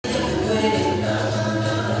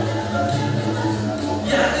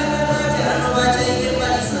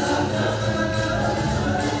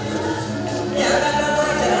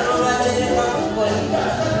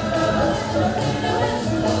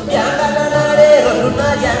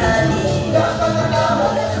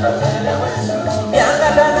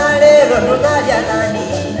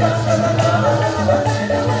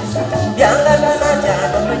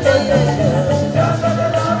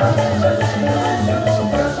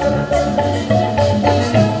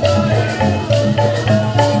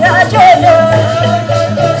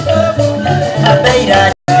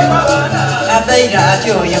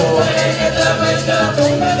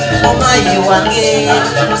amayi wange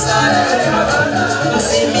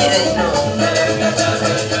musimire ino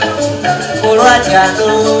olwatyano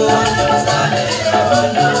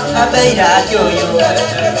abeera atyoyo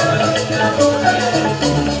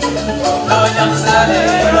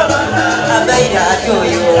abeera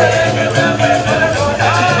atyoyo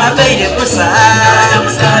abeire kusa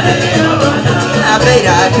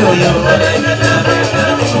abeera atyoyo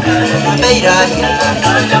abeera atya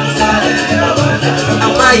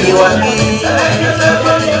amayi wange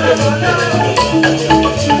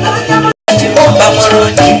chibomba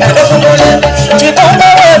mulungi katokumuleme chibomba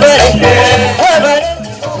webale webale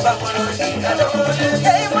chibomba mulungi katokumuleme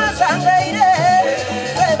yei mwasangaire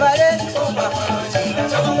webale chibomba mulungi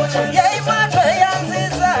katokumuleme yei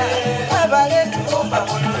mwatweyanziza webale chibomba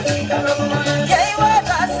mulungi katokumuleme yei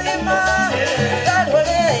watasima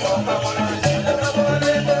katole chibomba mulungi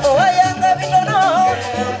katokumuleme owayanga bitono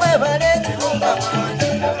webale chibomba mulungi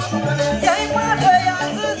katokumuleme yei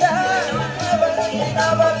mwatweyanziza webale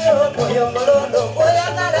n'ababyo yomolondo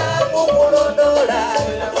oyagala kukulondola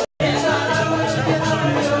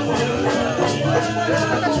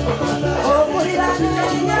okulirana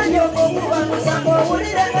enyanyo okubanusa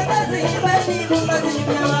ng'owulira magazi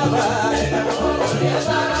bashibumazibnyamaba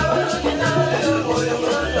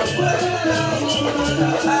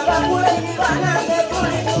abakuleni banange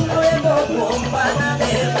tuli kumulendo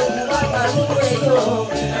kumbanange kumubakalueyo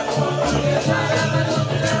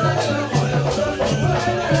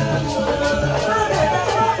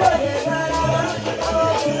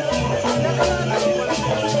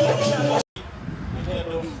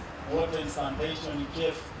Sanitation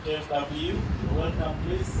KFW, welcome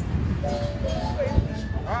please.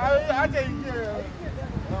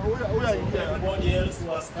 Everybody else who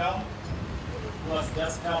has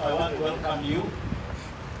just come, I want to welcome you.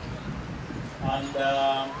 And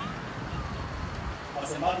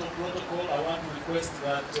as a matter of protocol, I want to request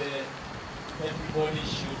that everybody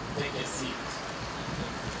should take a seat.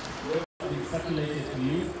 Whoever has been circulated to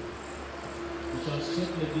you, we shall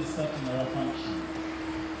shortly be starting our function.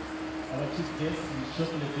 Our chief guest will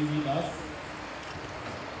shortly be with us.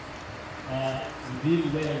 Within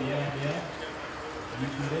where we are here, we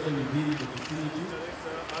will ready within the vicinity.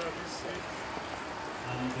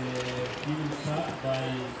 And we will start by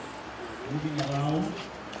moving around.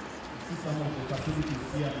 You see some of the facilities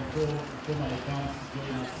here before my accounts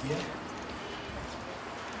join us here.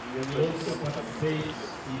 We will also participate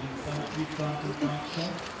in some tree planting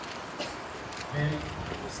function. And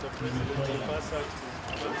we will join us.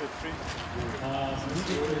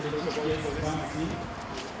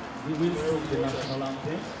 We will sing the national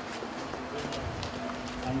anthem,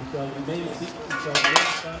 and we shall remain seated, we shall remain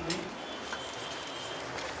standing,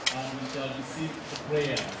 and we shall receive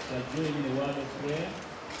prayer. We shall join in a word of prayer,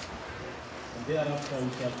 and thereafter we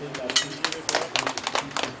shall take our seats and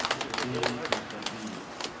continue.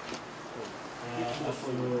 As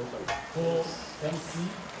your co-MC,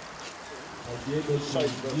 I'll be able to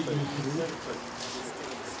lead you through.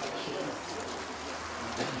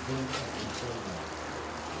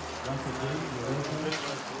 Once again, you're welcome.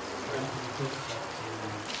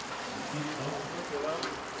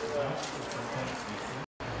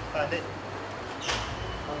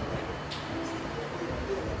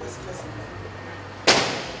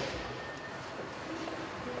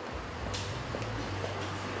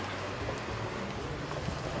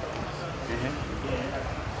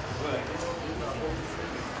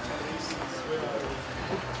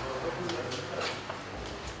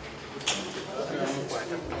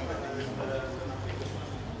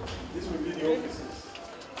 This will be the offices.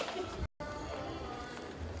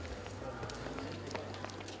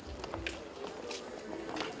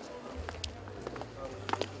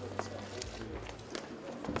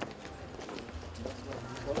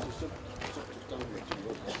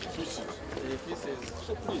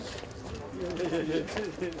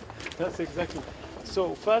 That's exactly.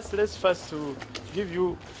 So let's to give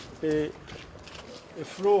you a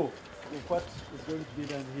flow of what is going to be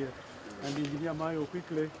done here. And Engineer Mayo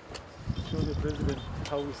quickly show the President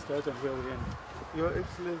how we start and where we end. Your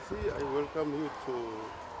Excellency, I welcome you to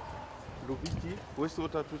Lubigi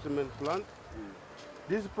wastewater treatment plant.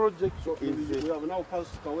 This project is... we have now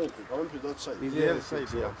passed Kawempe to that side. Is the other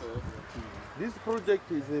side, yeah. Okay. This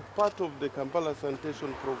project is a part of the Kampala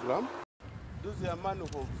sanitation program. Those are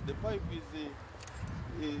manholes. The pipe is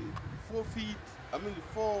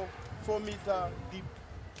 4 meter deep.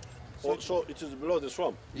 So it is below the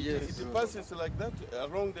swamp? Yes. It passes like that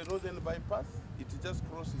along the northern bypass. It just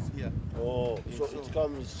crosses here. Oh, so it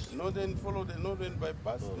comes... Follow the northern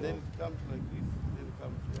bypass, then it comes like this, then it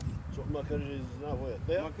comes here. So Makerere is now where?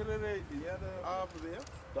 There? Makerere, the other up there.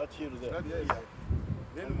 That here, there. That area.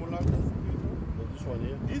 Then Mulaka. This one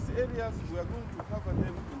here. These areas we are going to cover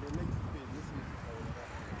them in the next phase. This is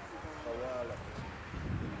Kawala.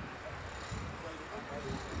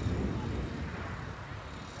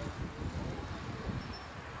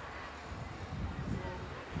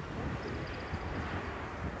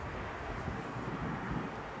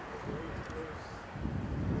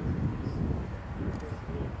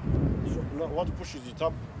 What pushes it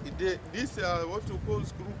up? These are what we call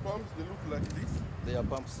screw pumps. They look like this. They are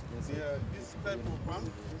pumps. They are this type of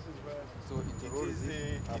pump. So it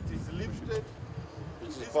is lifted. It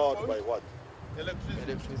is powered by what?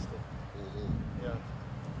 Electricity. Yeah.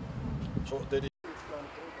 So there is.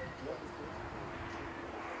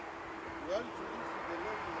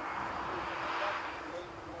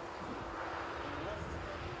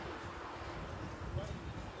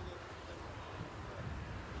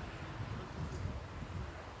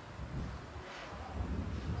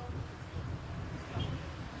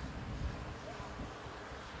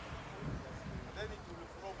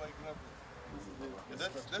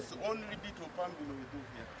 That's the only bit of pumping we do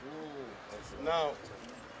here. Now,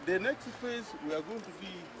 the next phase we are going to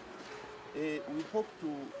be, we hope to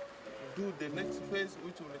do the next phase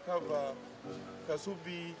which will cover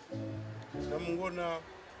Kasubi, Namungona,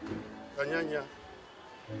 Kanyanya,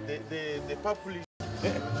 the purple.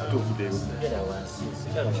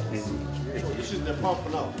 This is the pump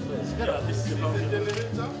now. This is a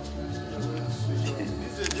generator.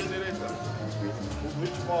 This is a generator.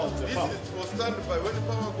 Which powers the pump? This is for standby. When the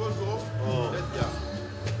power goes off,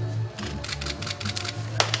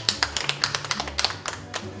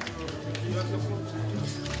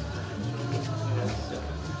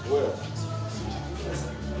 Where?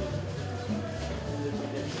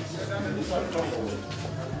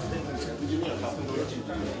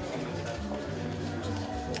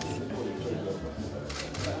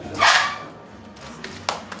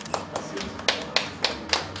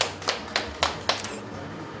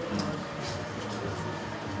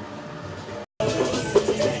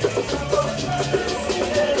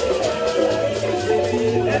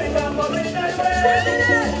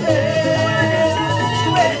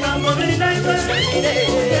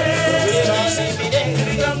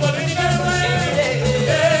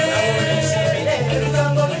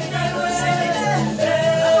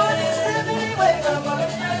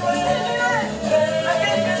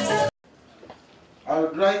 I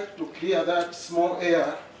would like to clear that small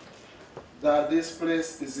air that this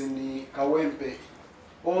place is in the Kawempe.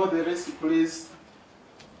 All the rest, please,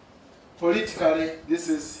 politically, this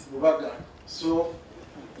is Lubaga. So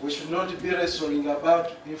we should not be wrestling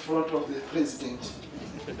about in front of the president.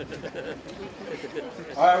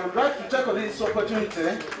 I would like to take this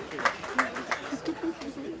opportunity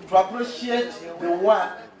to appreciate the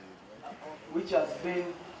work which has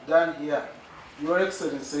been done here. Your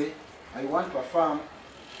Excellency, I want to affirm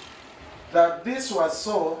that this was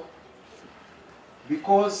so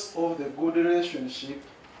because of the good relationship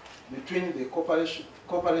between the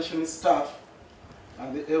corporation staff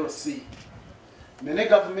and the LC. Many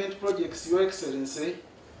government projects, Your Excellency,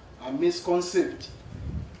 are misconceived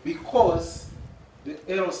because the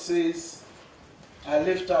LCs are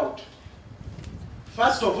left out.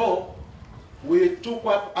 First of all, we took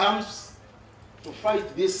up arms to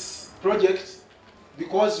fight this project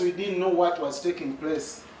because we didn't know what was taking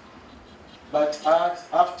place. But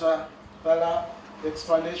after thorough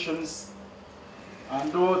explanations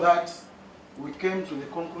and all that, we came to the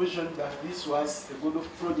conclusion that this was a good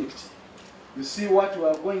project. You see what we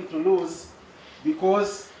are going to lose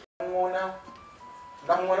because Namwona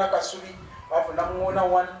Kasubi, Namwona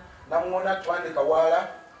 1, Namwona Twande Kawala.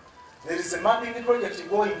 There is a mapping project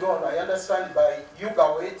going on, I understand, by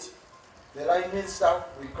UGANDA. The line minister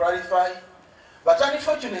will clarify. But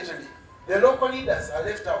unfortunately, the local leaders are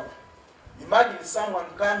left out. Imagine someone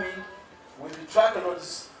coming with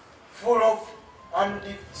truckloads full of armed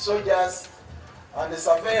soldiers and the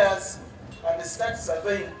surveyors and start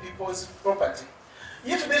surveying people's property.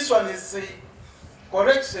 If this one is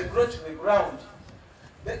correctly brought to the ground,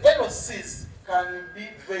 the LOCs can be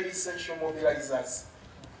very essential mobilizers.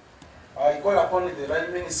 I call upon the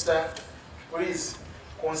line minister, please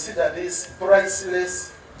consider this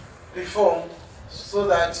priceless reform so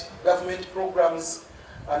that government programs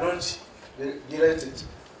are not deleted.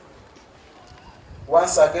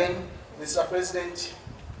 Once again, Mr. President,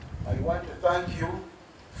 I want to thank you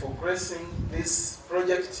for gracing this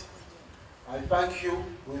project. I thank you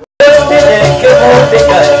with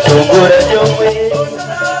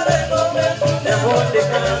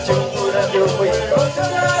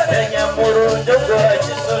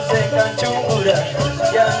Kenya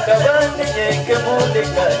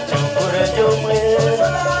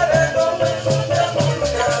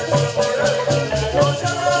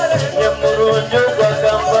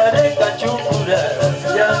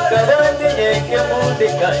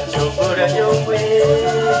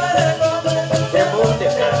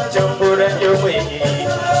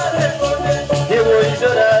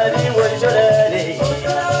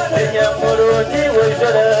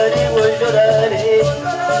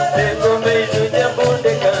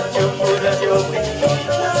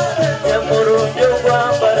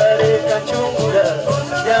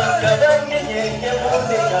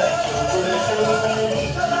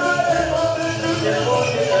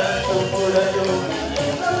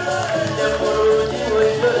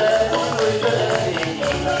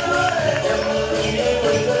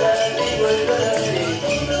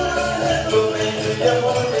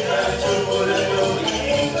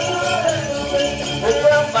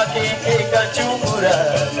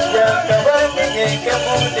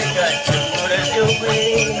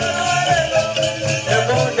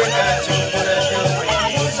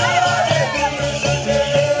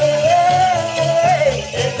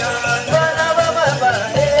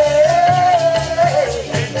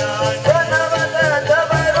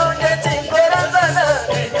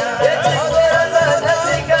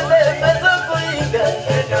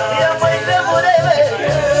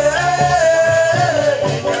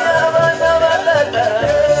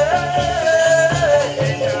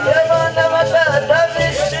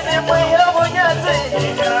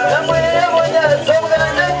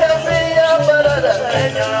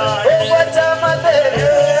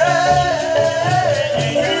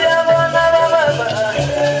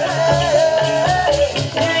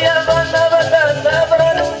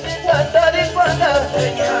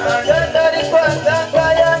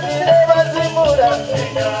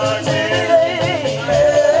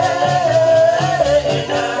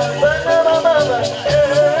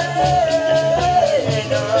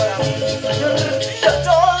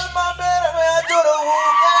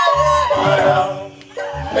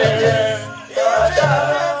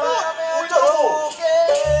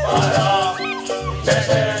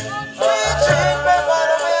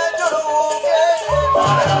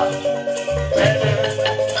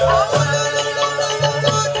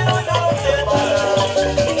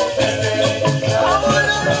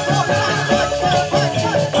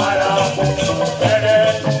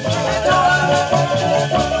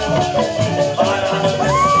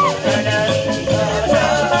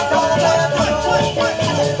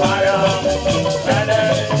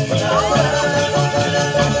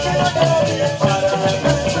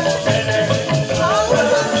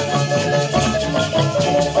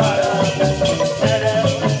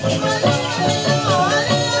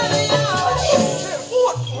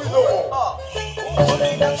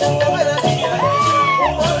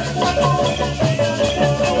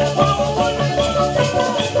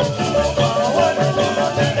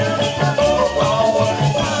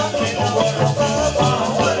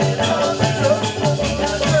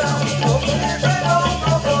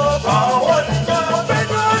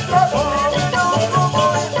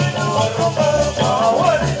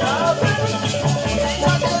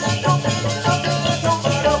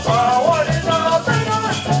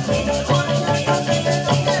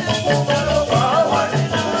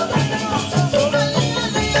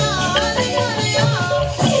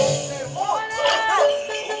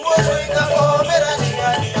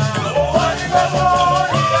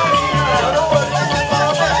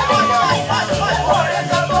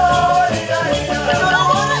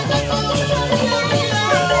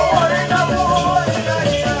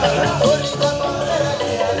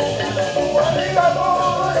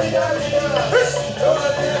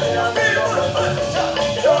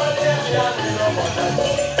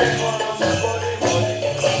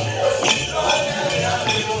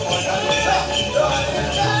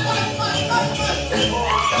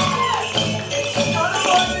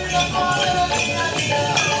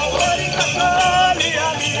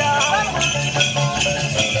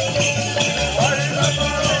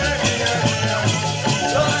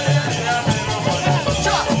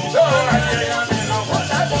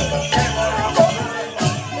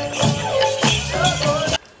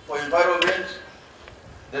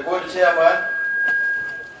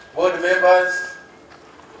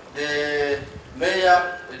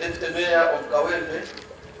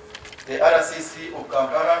the RCC of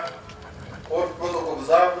Kampala, all protocol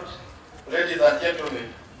observed, ladies and gentlemen.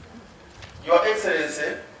 Your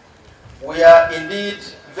Excellency, we are indeed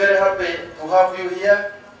very happy to have you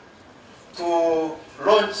here to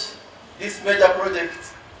launch this major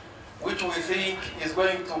project, which we think is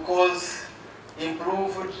going to cause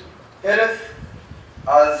improved health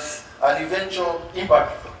as an eventual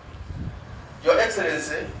impact. Your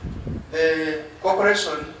Excellency, the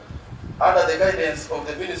corporation, under the guidance of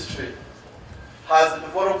the ministry, has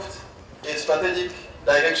developed a strategic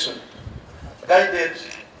direction, guided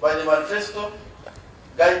by the manifesto,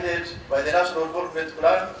 guided by the National Development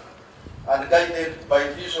Plan, and guided by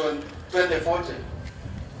Vision 2040.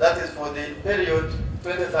 That is for the period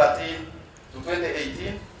 2013 to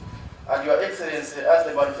 2018. And Your Excellency, as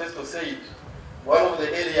the manifesto said, one of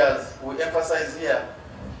the areas we emphasize here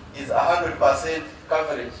is 100%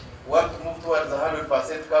 coverage. We want to move towards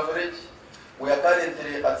 100% coverage. We are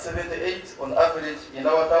currently at 78 on average in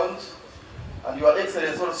our towns. And Your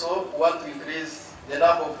Excellency also want to increase the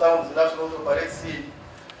number of towns national operates in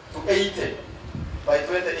to 80 by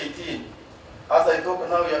 2018. As I talk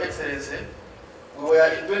now, Your Excellency, we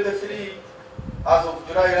were in 23 as of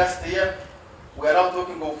July last year. We are now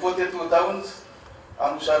talking of 42 towns,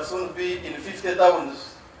 and we shall soon be in 50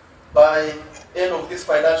 towns by end of this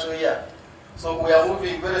financial year. So we are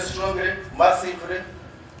moving very strongly, massively,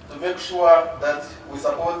 to make sure that we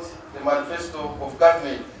support the manifesto of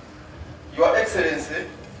government. Your Excellency,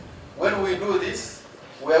 when we do this,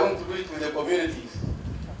 we are going to do it with the communities.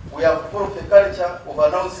 We have followed the culture of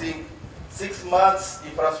announcing 6 months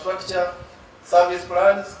infrastructure service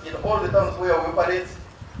plans in all the towns where we operate.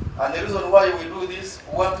 And the reason why we do this,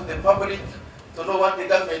 we want the public to know what the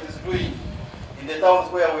government is doing in the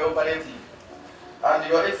towns where we operate in. And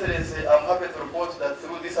Your Excellency, I'm happy to report that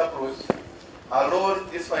through this approach, alone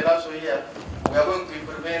this financial year, we are going to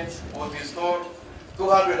implement or install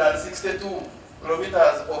 262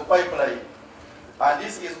 kilometers of pipeline. And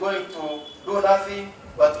this is going to do nothing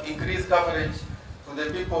but increase coverage to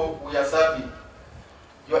the people we are serving.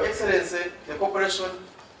 Your Excellency, the corporation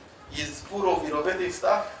is full of innovative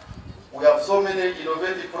stuff. We have so many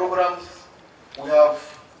innovative programs. We have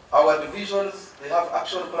our divisions, they have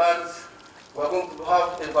action plans. We are going to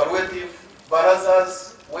have evaluative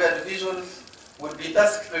barazas where divisions will be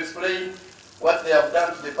tasked to explain what they have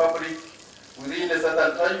done to the public within a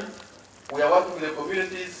certain time. We are working with the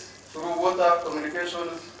communities through water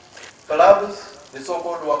communications clubs, the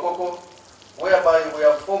so-called Wakoko, whereby we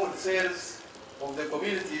have formed cells of the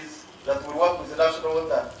communities that will work with the national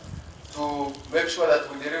water to make sure that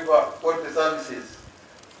we deliver quality services.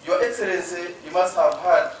 Your Excellency, you must have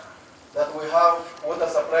heard that we have water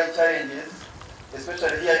supply challenges,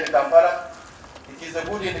 especially here in Kampala. It is a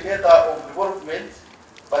good indicator of development,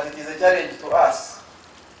 but it is a challenge to us.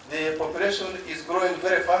 The population is growing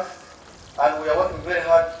very fast, and we are working very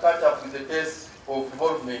hard to catch up with the pace of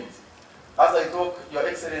development. As I talk, Your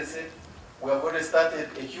Excellency, we have already started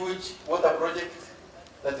a huge water project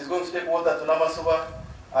that is going to take water to Namasuba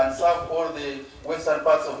and serve all the western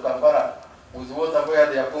parts of Kampala with water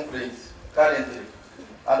where there are complaints currently.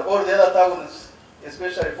 And all the other towns,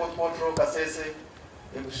 especially Fort Portal, Kasese,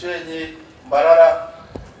 Ebushenyi, Mbarara,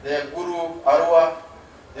 the Guru, Arua,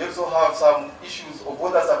 they also have some issues of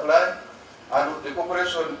water supply, and the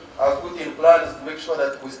corporation has put in plans to make sure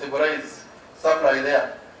that we stabilize supply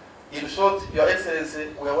there. In short, Your Excellency,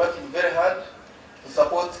 we are working very hard to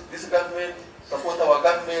support this government, support our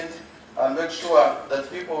government, and make sure that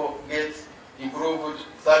people get improved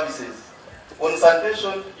services. On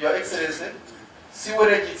sanitation, Your Excellency,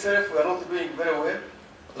 sewerage itself, we are not doing very well.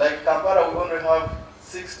 Like Kampala, we only have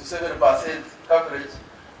 6 to 7% coverage,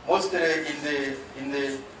 mostly in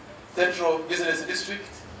the central business district.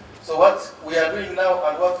 So what we are doing now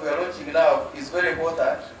and what we are launching now is very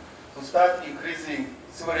important to start increasing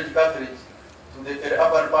sewerage coverage to the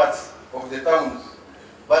urban parts of the towns.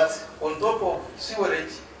 But on top of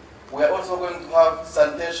sewerage, we are also going to have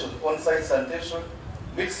sanitation, on-site sanitation,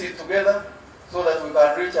 mix it together so that we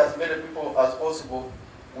can reach as many people as possible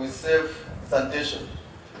with safe sanitation.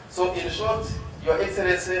 So in short, Your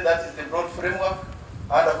Excellency, that is the broad framework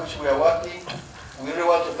under which we are working. We really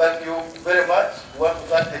want to thank you very much. We want to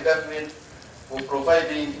thank the government for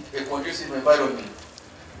providing a conducive environment.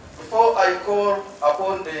 Before I call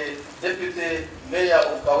upon the Deputy Mayor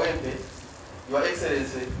of Kawempe, Your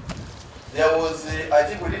Excellency, there was, I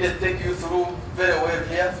think we didn't take you through very well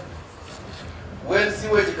here. When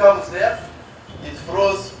sewage comes there, it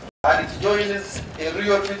flows and it joins a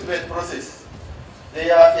real treatment process.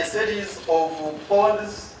 There are a series of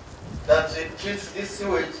ponds that treats this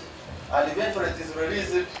sewage, and eventually it is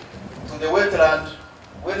released to the wetland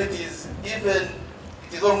when it is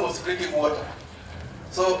almost drinking water.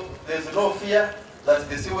 So there's no fear that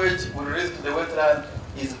the sewage will release to the wetland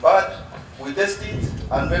is bad. We test it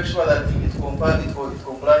and make sure that it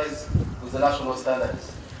complies with the national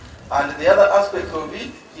standards. And the other aspect of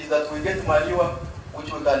it is that we get manure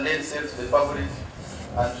which we can then sell to the public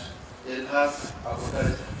and enhance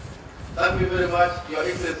agriculture. Thank you very much, Your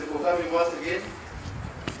Excellency, for coming once again.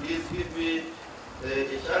 Please give me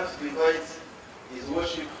a chance to invite His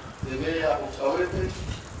Worship, the Mayor of Kawempe,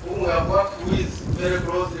 whom we have worked with very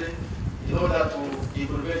closely in order to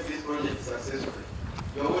implement this project successfully.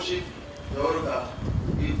 Your Worship, you're welcome.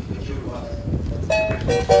 Give the cue to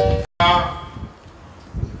us.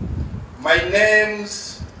 My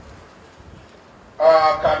name's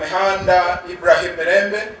Kamehanda Ibrahim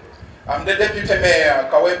Merembe. I'm the Deputy Mayor,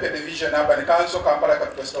 Kawempe Division, Urban Council, Kampala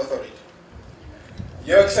Capital State Authority.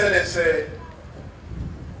 Your Excellency,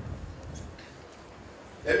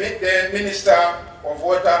 the Minister of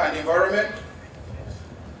Water and Environment,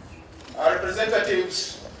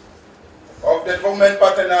 representatives of the development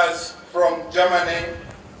partners from Germany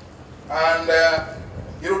and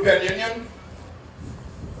European Union,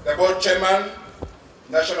 the board chairman,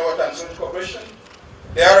 National Water and Sewage Corporation,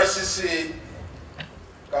 the RCC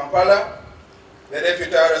Kampala, the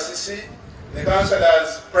Deputy RCC, the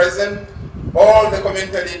councillors present, all the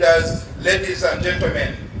community leaders, ladies and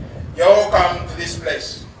gentlemen, you're all come to this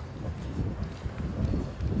place.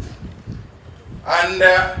 And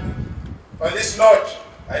on this note,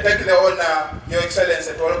 I take the honor, Your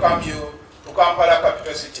Excellency, to welcome you to Kampala,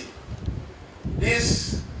 capital city.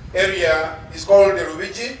 This area is called the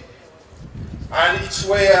Lubigi, and it's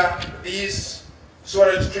where this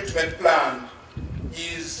sewage treatment plant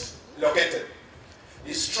is located.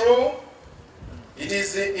 It's true, it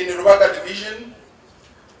is in Rubaga division,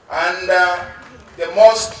 and the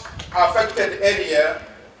most affected area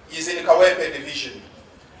is in Kawempe division,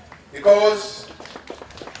 because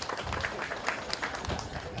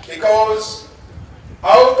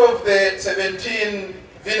out of the 17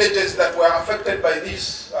 villages that were affected by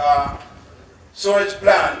this sewage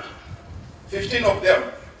plant, 15 of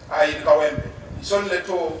them are in Kawempe. It's only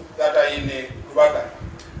 2 that are in Rubaga.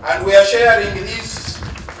 And we are sharing this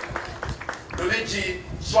Lubigi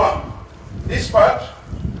swamp. This part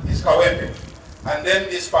is Kawempe, and then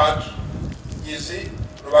this part is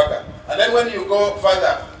Rubaga. And then when you go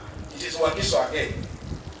further, it is Wakiso again.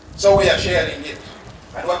 So we are sharing it.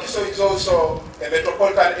 And Wakiso is also a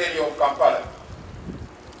metropolitan area of Kampala.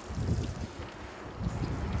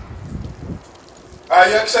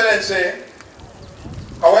 Your Excellency,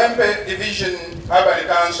 Kawempe Division Urban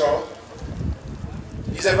Council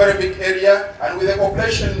is a very big area, and with a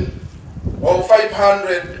population of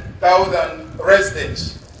 500,000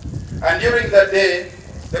 residents. And during that day,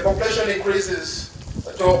 the population increases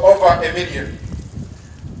to over 1 million.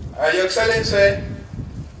 Your Excellency,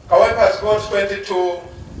 Kawempe has got 22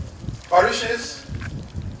 parishes.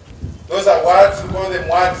 Those are wards, we call them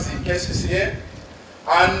wards in KCCA,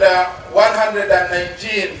 and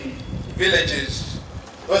 119 villages.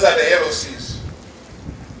 Those are the LOCs.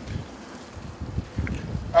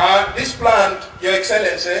 This plant, Your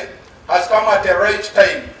Excellency, has come at a right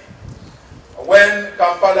time when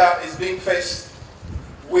Kampala is being faced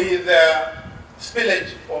with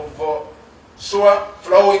spillage of sewer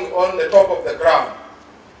flowing on the top of the ground.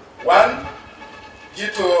 One, due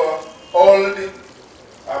to old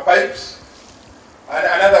pipes, and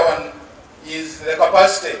another one is the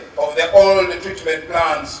capacity of the old treatment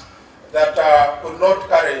plants that could not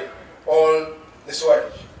carry all the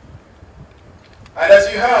sewage. And as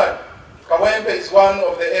you heard, Kawempe is one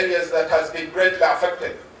of the areas that has been greatly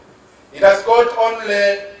affected. It has got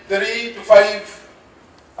only 3 to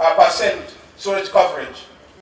 5% sewage coverage.